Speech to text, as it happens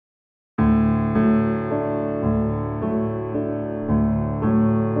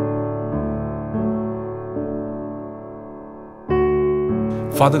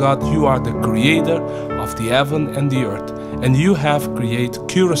Father God, you are the creator of the heaven and the earth, and you have created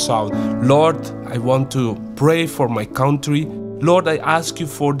Curacao. Lord, I want to pray for my country. Lord, I ask you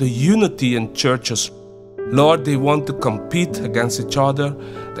for the unity in churches. Lord, they want to compete against each other,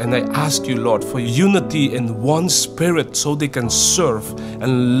 and I ask you, Lord, for unity in one spirit so they can serve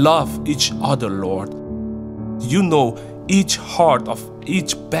and love each other, Lord. You know each heart of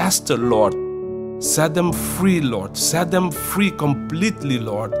each pastor, Lord. Set them free, Lord. Set them free completely,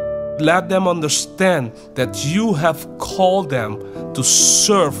 Lord. Let them understand that you have called them to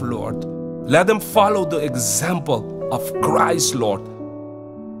serve, Lord. Let them follow the example of Christ, Lord.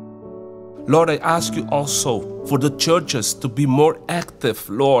 Lord, I ask you also for the churches to be more active,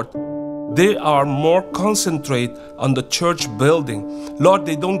 Lord. They are more concentrated on the church building. Lord,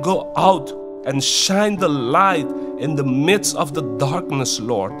 they don't go out and shine the light in the midst of the darkness,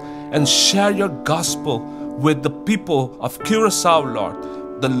 Lord, and share your gospel with the people of Curacao,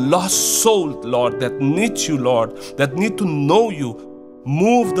 Lord. The lost soul, Lord, that need you, Lord, that need to know you.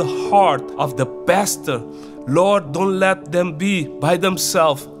 Move the heart of the pastor. Lord, don't let them be by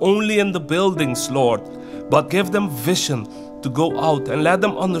themselves, only in the buildings, Lord, but give them vision to go out and let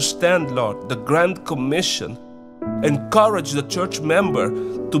them understand, Lord, the Grand Commission. Encourage the church member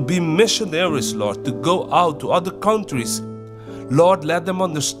to be missionaries, Lord, to go out to other countries. Lord, let them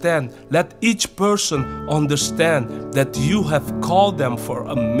understand, let each person understand that you have called them for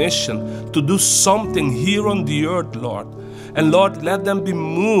a mission to do something here on the earth, Lord. And Lord, let them be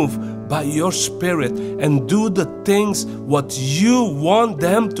moved by your Spirit and do the things what you want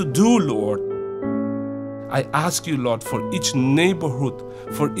them to do, Lord. I ask you, Lord, for each neighborhood,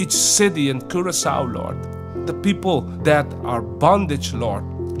 for each city in Curacao, Lord. The people that are bondage, Lord,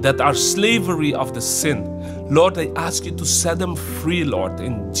 that are slavery of the sin. Lord, I ask you to set them free, Lord,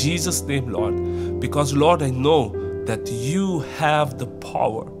 in Jesus' name, Lord. Because, Lord, I know that you have the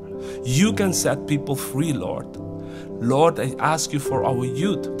power. You can set people free, Lord. Lord, I ask you for our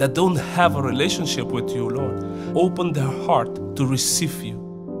youth that don't have a relationship with you, Lord. Open their heart to receive you.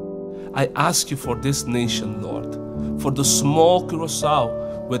 I ask you for this nation, Lord, for the small Curacao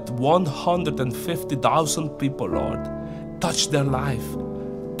with 150,000 people, Lord. Touch their life,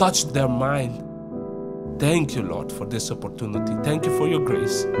 touch their mind. Thank you, Lord, for this opportunity. Thank you for your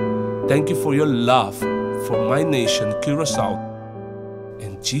grace. Thank you for your love for my nation, Curacao.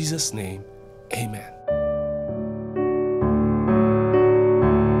 In Jesus' name, amen.